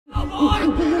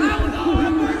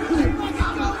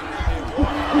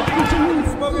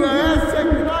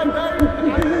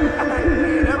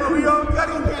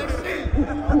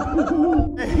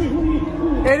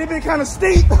kind of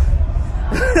steep.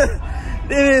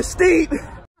 It is steep.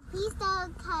 He's so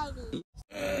tiny.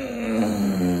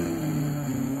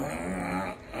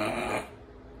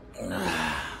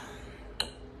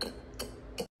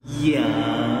 Yeah.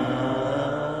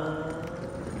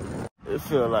 It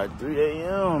feel like 3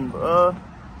 a.m., bro.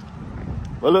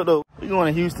 But look though, we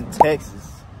going to Houston,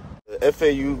 Texas. The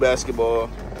FAU basketball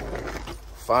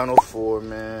Final Four,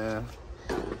 man.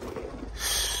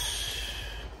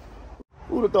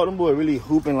 Who would have thought them boys really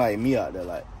hooping like me out there?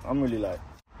 Like, I'm really like,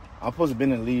 I'm supposed to be in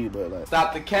the lead, but like,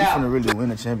 stop the cap. I'm finna really win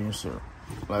the championship.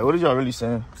 Like, what are y'all really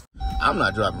saying? I'm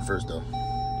not dropping first though.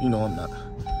 You know I'm not.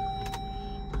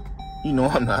 You know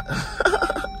I'm not.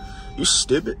 You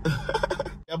stupid.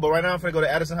 Yeah, but right now I'm finna go to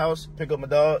Addison House, pick up my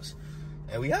dogs,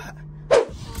 and we out.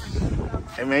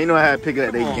 Hey man, you know I had to pick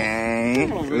up their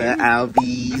gang. Little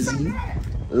Albeezy,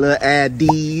 little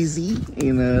Addeezy,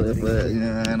 you know,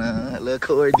 little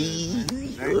Cordeezy.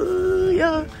 Ooh,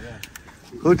 yeah.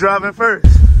 Who driving first?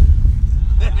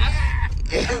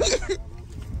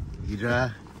 You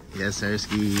drive? Yes, sir,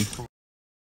 ski.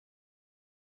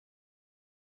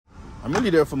 I'm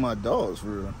really there for my dogs, for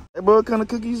real. Hey, boy, what kind of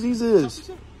cookies these is?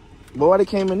 But why they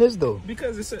came in this though?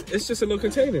 Because it's just a little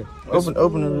container. Open it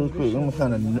real quick. I'm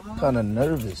kind of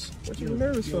nervous. What you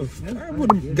nervous for? I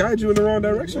would have guided you in the wrong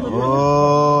direction.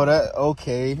 Oh, that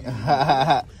okay.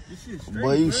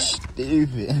 Boy, you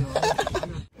stupid.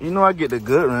 You know I get the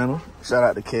good rental. Shout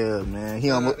out to Kev, man. He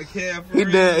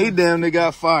damn near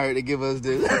got fired to give us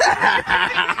this. Look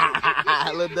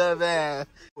that man.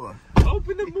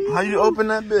 Open the move. How you open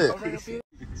that bit?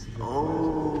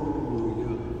 Oh.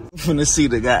 I'm finna see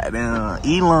the goddamn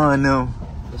Elon now.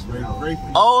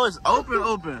 Oh, it's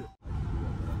open.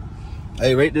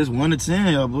 Hey, rate this 1 to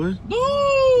 10, y'all boys.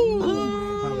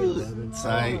 It's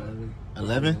like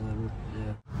 11.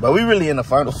 But we really in the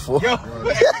Final Four. Yo,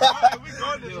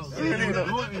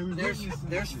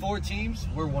 there's 4 teams.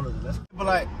 We're one of them. But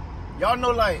like, y'all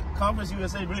know, like Conference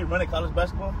USA really running college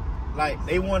basketball. Like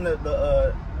they won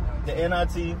the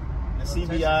NIT, the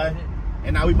CBI,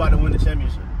 and now we about to win the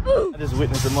championship. I just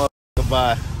witnessed a motherfucker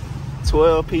buy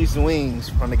 12-piece wings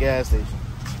from the gas station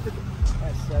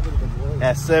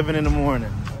at 7 in the morning.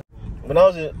 When I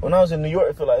was in New York,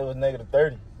 it felt like it was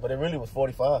 -30, but it really was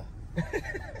 45.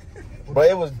 But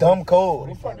it was dumb cold.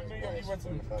 What part of New York you went to?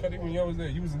 When you was there,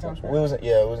 you was in Times Square. We was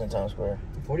in Times Square.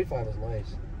 45 is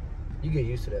nice. You get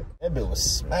used to that. That bitch was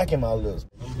smacking my lips.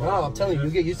 No, I'm telling you, you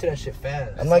get used to that shit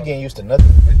fast. I'm not getting used to nothing.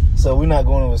 So we're not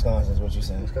going to Wisconsin, is what you're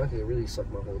saying? Wisconsin could really suck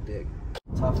my whole dick.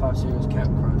 Top 5 cereals,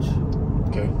 Captain Crunch.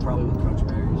 Okay. Probably with Crunch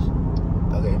Berries.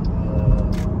 Okay.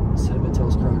 Cinnamon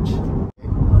Toast Crunch.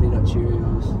 Honey Nut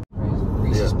Cheerios.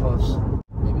 Reese's Puffs.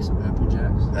 Maybe some Apple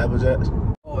Jacks. Apple Jacks?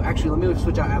 Oh, actually, let me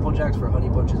switch out Apple Jacks for Honey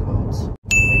Bunches of Oats.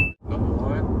 Number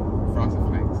 1, Frosted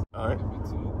Flakes. All right. Number 2,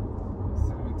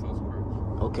 Cinnamon Toast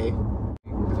Crunch. Okay.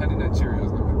 Honey Nut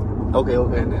Cheerios, number 3. Okay.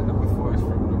 And then number 4 is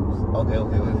Fruit Loops. Okay.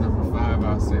 And then number 5,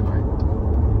 I'll say like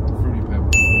Fruity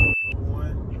Pebbles. Number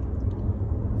 1,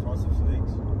 Frosted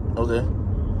Flakes. Okay.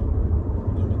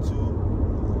 Number 2,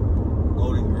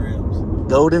 Golden Grams.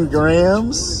 Golden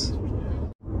Grams?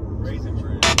 Raisin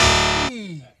Bran.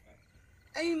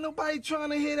 Ain't nobody trying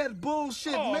to hear that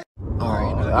bullshit, man. All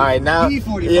right, now. Yeah.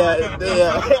 Definitely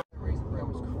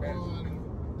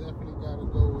gotta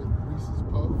go with Reese's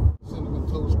Puff, Cinnamon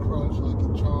Toast Crunch, Lucky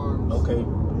Charms. Okay.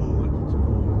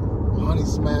 Honey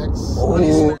Smacks. Oh.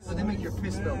 They make your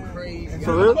piss smell crazy.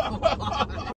 For real?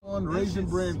 On Raisin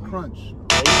Bran Crunch.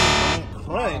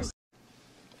 Crunch.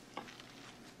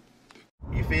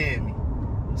 You feel me?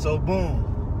 So boom.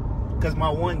 Cause my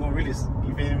one gonna really,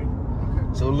 you feel me?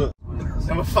 So look,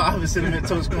 number 5 is Cinnamon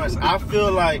Toast Crunch. I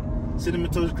feel like Cinnamon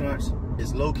Toast Crunch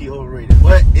is low-key overrated,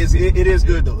 but it is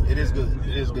good though. It is good.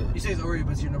 It is good. You say it's Oreo,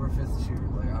 but it's your number 5th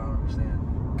cereal. Like, I don't understand.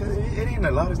 Cause it ain't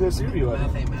a lot of good cereal.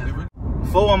 Math ain't math.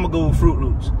 4, I'm gonna go with Fruit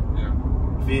Loops. Yeah.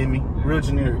 Feel me? Real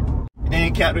generic.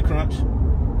 And Captain Crunch.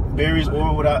 Berries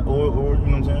or without, or you know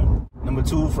what I'm saying? Number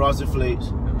 2, Frosted Flakes.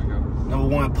 There we go. Number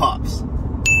 1, Pops.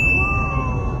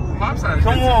 Pops are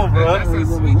Come on, bro. That's a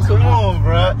sweet Come on,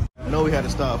 bro. I know we had to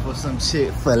stop for some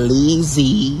shit for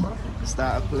lazy.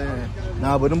 Stop playing.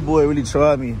 Nah, but them boys really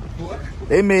tried me.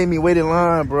 They made me wait in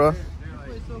line, bro.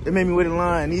 They made me wait in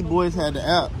line. These boys had the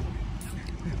app.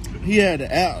 He had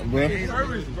the app, bro.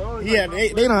 He had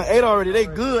they done ate already. They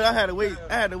good. I had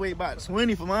to wait about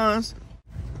 20 for mine.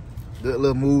 Good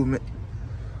little movement.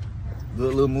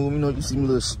 Good little movement. You know, you see me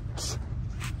little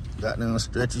goddamn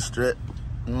stretchy stretch.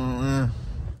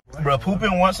 Bro,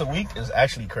 pooping once a week is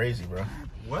actually crazy, bro.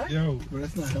 What? Yo, bro,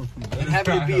 that's not healthy. And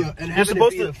having to be You're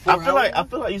supposed to. I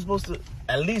feel like you're supposed to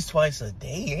at least twice a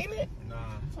day, ain't it?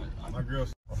 Nah. My girl.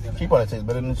 She probably tastes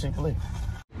better than Chick-fil-A.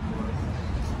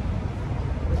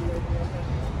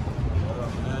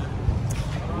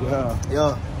 Yeah.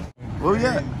 Yo, where we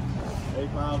at?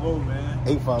 850, man.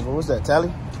 850. What's that?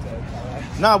 Tally?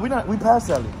 Nah, we passed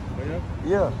Tally.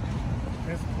 Yeah.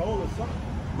 Pensacola or something.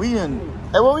 We in.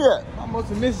 Hey, where we at?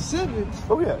 Almost in Mississippi.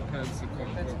 Where we at? Pensacola.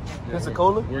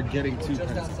 Pensacola? We're getting to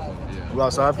Pensacola. Yeah. We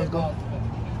outside Pensacola?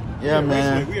 Yeah,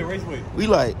 man. We at Raceway. We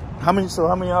like, how many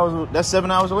hours? That's 7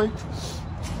 hours away?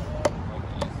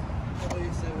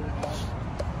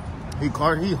 He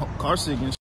car sick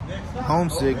and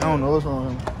homesick. I don't know what's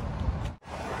wrong with him.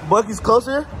 Bucky's close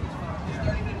here?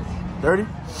 30?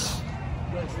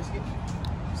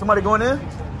 Somebody going in?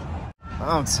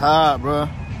 I'm tired, bro.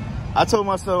 I told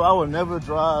myself I would never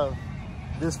drive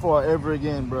this far ever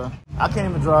again, bro. I can't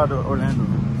even drive to Orlando.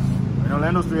 And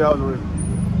Orlando's 3 hours away.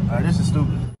 All right, this is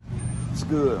stupid. It's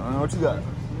good. I don't know what you got.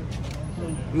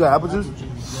 You got apple juice?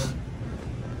 Does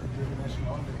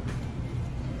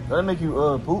that make you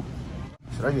poop?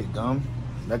 Should I get gum?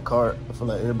 That cart, I feel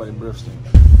like everybody breath stink.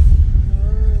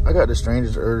 I got the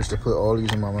strangest urge to put all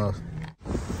these in my mouth.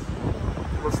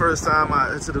 The first time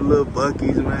I into the little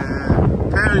Buc-ee's, man.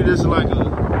 Apparently this is like a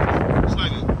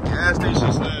gas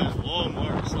station slash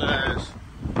Walmart slash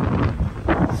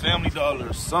Family Dollar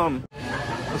or something.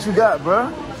 What you got, bro?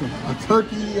 A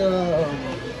turkey,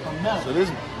 So this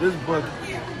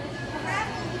Buc-ee.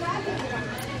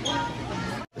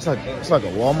 It's like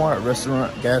a Walmart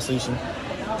restaurant, gas station.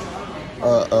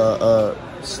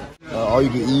 All you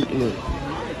can eat. Look.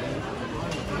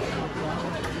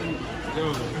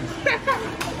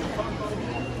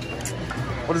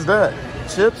 What is that?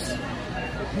 Chips?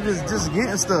 You just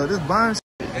getting stuff. Just buying shit.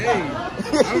 Hey, I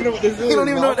don't know what this is. You don't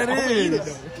even know what that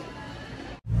is.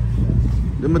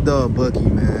 Them a dog Buc-ee,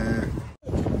 man.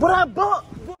 What I bought?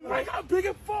 Like, how big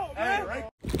and full, man. Right.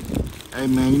 Hey,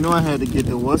 man, you know I had to get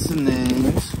the what's the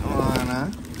names. Come on,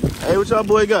 man. Hey, what y'all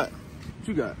boy got? What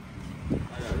you got? I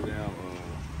got a damn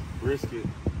brisket,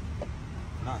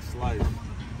 not sliced,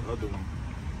 the other one.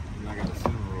 And I got a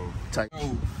cinnamon roll. Tight.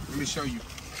 Oh, let me show you.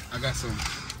 I got some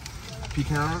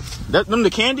pecans. Them the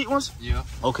candied ones? Yeah.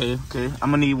 Okay.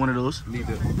 I'm gonna need one of those. Need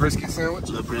the brisket sandwich.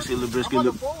 Little brisket.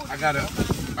 I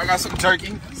got some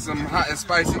turkey, some hot and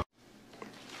spicy.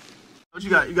 What you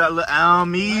got? You got little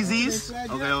Almeezies?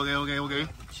 Okay.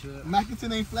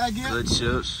 Mackinton ain't flag yet? Good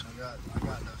chips. I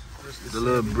got The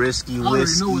little brisky I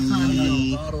already know what time it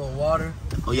whiskey. is. Bottle of water.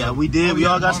 Oh yeah, we did. We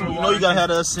all got some. You know, you gotta have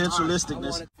the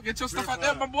essentialisticness. Get your stuff out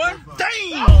there, my boy.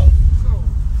 Damn!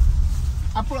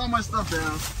 I put all my stuff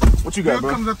down. What you got, Bill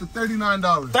bro? comes up to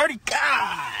 $39. 30. God!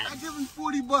 I give him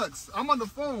 $40. I'm on the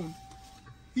phone.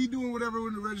 He doing whatever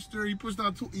with the register. He pushed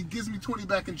out. He gives me 20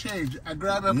 back and change. I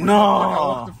grab it. I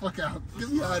walk the fuck out. Get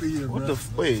me out of here, What bro. the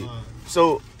wait?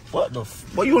 So what the?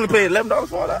 What you only paid $11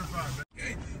 for that?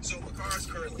 So the car's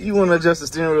currently. You want to adjust the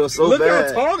steering wheel so Look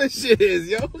bad? how tall this shit is,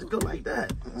 yo. Go like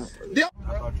that. I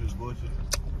thought you was bullshit.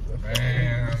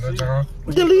 Man, that's all.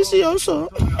 Delicioso.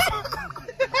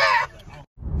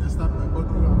 Let's stop at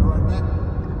Buc-ee. I'll be right back.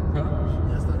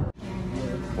 Let's stop.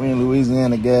 We in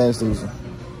Louisiana gas station,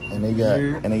 and they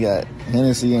got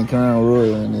Hennessy and Crown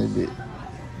Royal in that bit.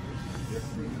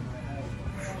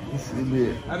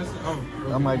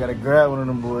 I might gotta grab one of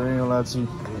them boys. I ain't gonna lie to you.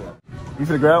 You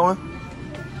finna grab one?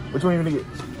 Which one you finna get? I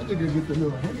think I get the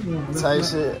little heavy one. Tight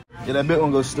shit. Yeah, that big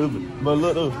one goes stupid. But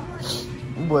look though,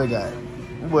 my boy got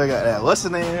that. What's the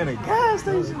name in the gas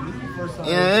station?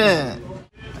 Yeah.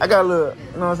 I got a little, you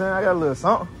know what I'm saying? I got a little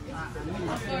something.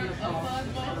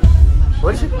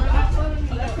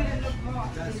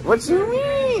 What you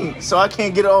mean? So I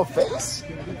can't get it off face?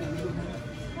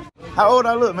 How old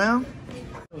I look, man?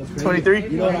 23? You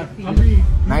know what I mean?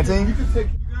 19?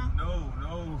 No.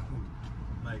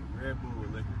 Like Red Bull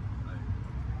with liquor.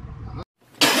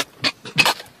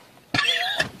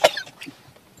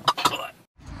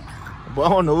 Boy, I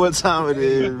don't know what time it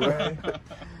is, bro.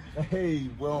 Hey,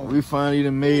 well. We finally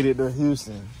done made it to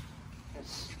Houston.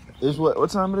 It's what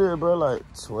time it is, bro? Like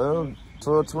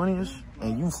 12:20ish?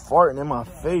 And you farting in my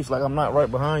face like I'm not right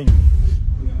behind you.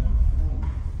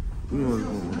 You know what's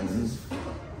going on.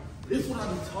 This is what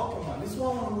I be talking about. This is why I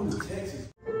want to move to Texas.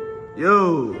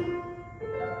 Yo.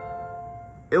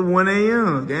 It's 1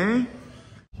 a.m., gang.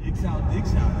 Dicks out,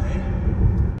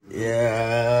 man.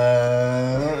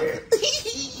 Yeah.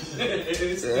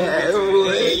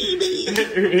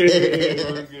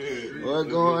 What's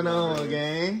going on,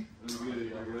 gang?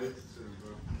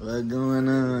 What's going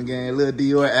on, gang? Little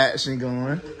Dior action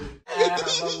going.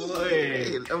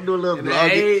 I'm doing a little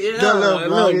vloggy,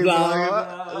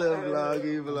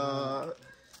 vlog.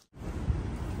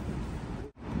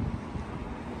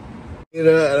 You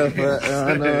know,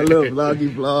 I know a little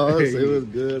vloggy vlogs. It was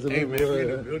good. Hey, man, we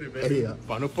in the building, man. Hey, yeah.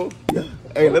 Final four? Yeah.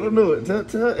 Hey, let them know it. Tell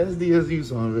SDSU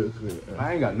song real quick.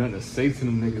 I ain't got nothing to say to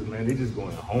them niggas, man. They just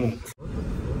going home.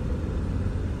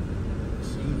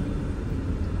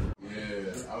 Yeah,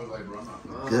 I was like, bro, I'm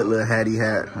not. Good little hattie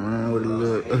hat. With a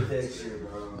little.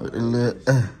 With a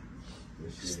little.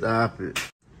 Stop it.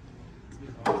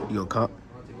 You a cop?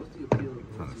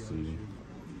 Trying to see.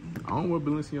 I don't wear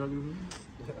Balenciaga.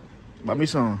 Buy me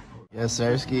some. Yes,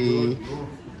 sir, ski.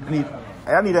 I need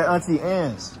that Auntie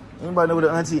Ann's. Anybody know where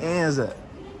the Auntie Ann's at?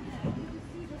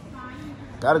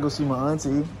 Gotta go see my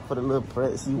auntie for the little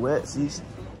pretzy wetsies.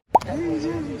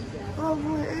 AJ, oh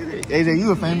boy, AJ. AJ,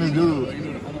 you a famous dude.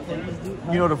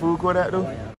 You know the food court at though?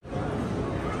 It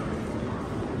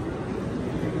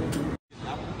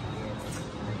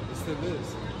still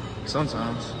is.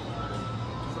 Sometimes.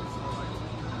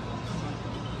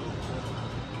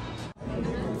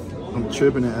 I'm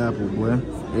tripping at Apple, boy.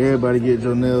 Everybody get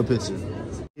your nail picture.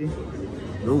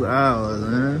 Those hours,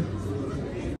 man.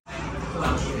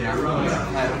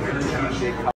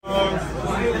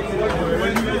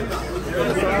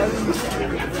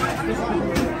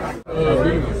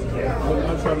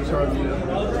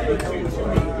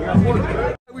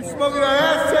 We smoking our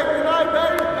ass check tonight,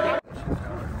 baby.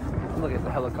 I'm looking at the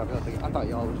helicopter. I thought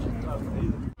y'all was just.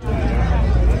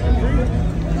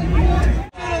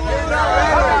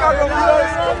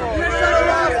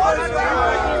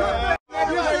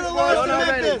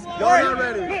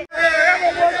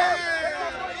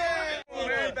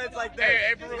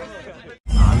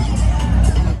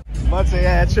 Monte,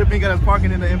 yeah, Tripping got us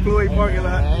parking in the employee parking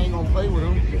lot. I ain't gonna play with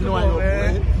him. You know I ain't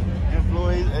gonna play.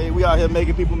 Employees, hey, we out here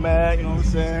making people mad, you know what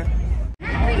I'm saying?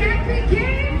 Happy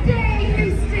game day,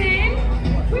 Houston.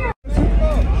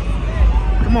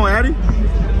 Come on, Addy.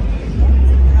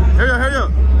 Hurry up, hurry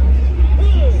up.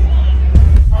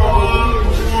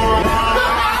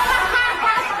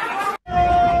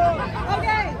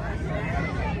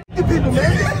 Get people,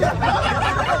 man.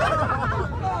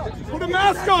 Put a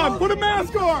mask on. Put a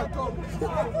mask on.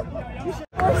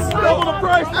 Double the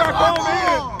price back home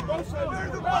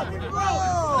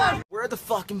in. Where the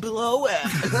fucking below at?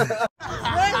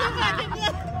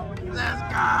 Let's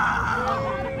go.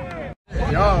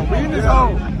 Yo, we in this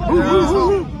home.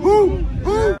 Who?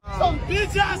 Some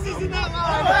bitch asses in that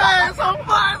line. Hey, some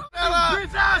fun.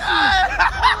 Bitch asses.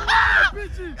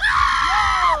 Bitches.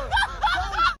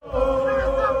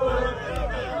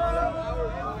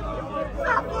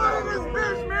 Stop fighting this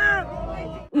bitch, man.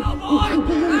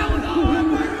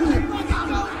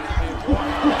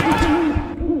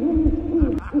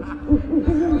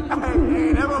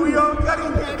 Hey, that's what we all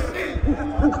cutting that shit.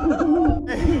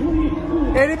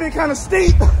 Hey, it been kind of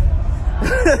steep.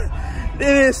 It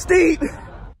been steep.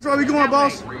 Where we going,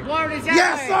 boss?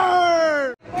 Yes,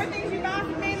 sir. More things you got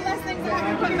for me, less things I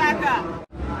have to put back up.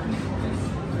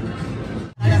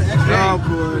 Oh,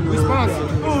 boy. We sponsor.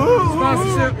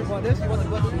 Sponsorship.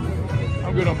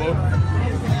 I'm good on both.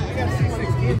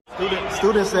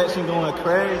 Student section going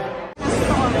crazy.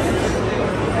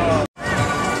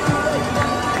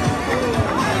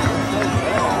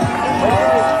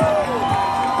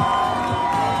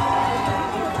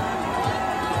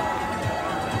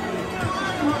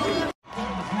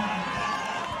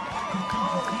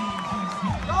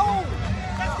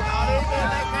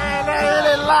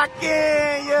 Lock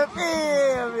in, you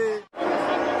feel me?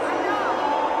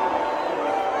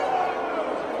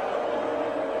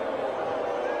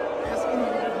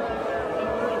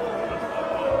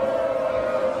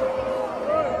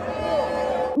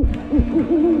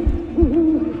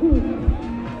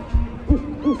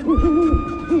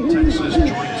 Texas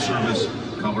Joint Service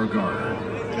Color Guard.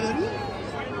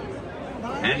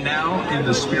 And now, in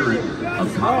the spirit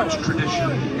of college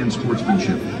tradition and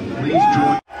sportsmanship, please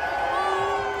join.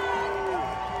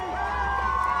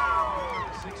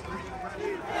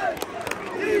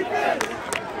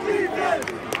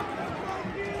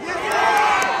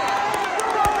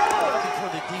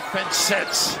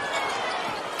 Sets.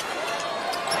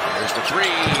 There's the three.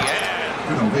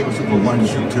 And Vegas Super 1,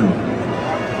 shoot 2.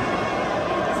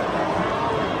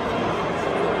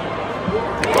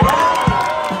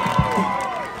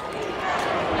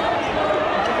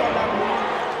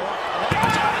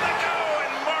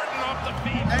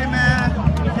 Hey man,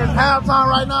 it's halftime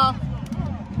right now.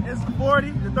 It's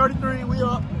 40 to 33. We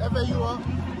up. FAU up.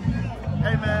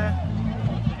 Hey man.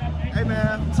 Hey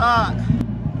man. I'm tired.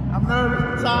 I'm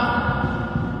nervous. I'm tired.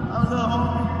 I'm a little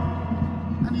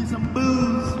hungry. I need some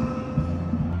booze.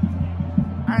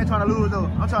 I ain't trying to lose though.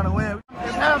 I'm trying to win.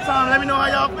 It's halftime. Let me know how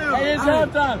y'all feel. Hey, it's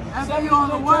halftime. FAU on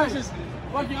the way.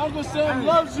 Fucking Uncle Sam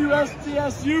loves you,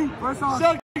 SDSU.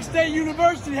 Celtic State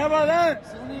University, how about that?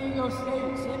 San Diego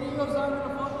State. San Diego's not even a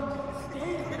fucking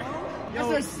state, bro.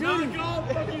 That's a city.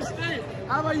 Fucking state.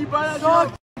 How about you buy that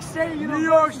Celtic State University. New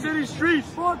York City streets?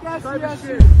 Fuck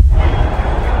SDSU.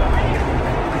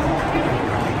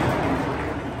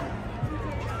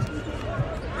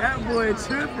 That boy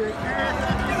tripping.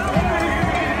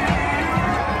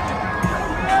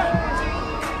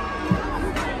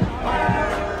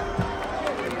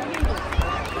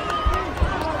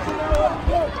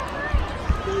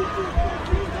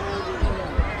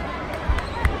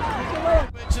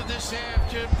 Into this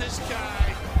after this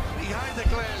guy behind the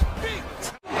glass. Big.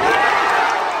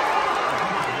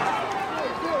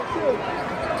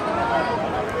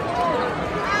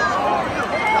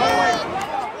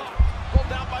 Pulled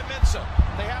down by Mensa.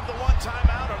 They have the one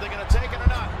timeout. Are they going to take it or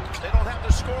not? They don't have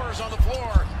the scorers on the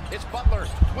floor. It's Butler.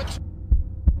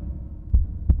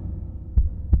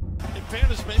 In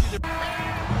fairness, maybe they're...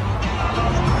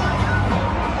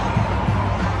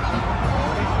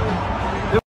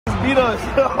 Beat us.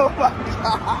 Oh my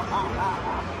God.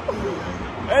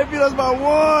 They beat us by 1.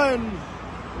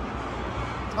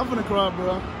 I'm finna cry,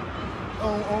 bro.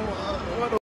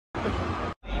 What the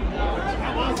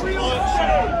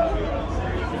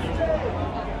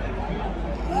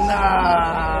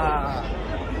Nah.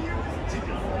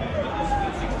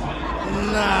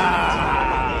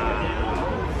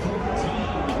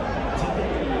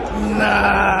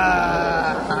 Nah.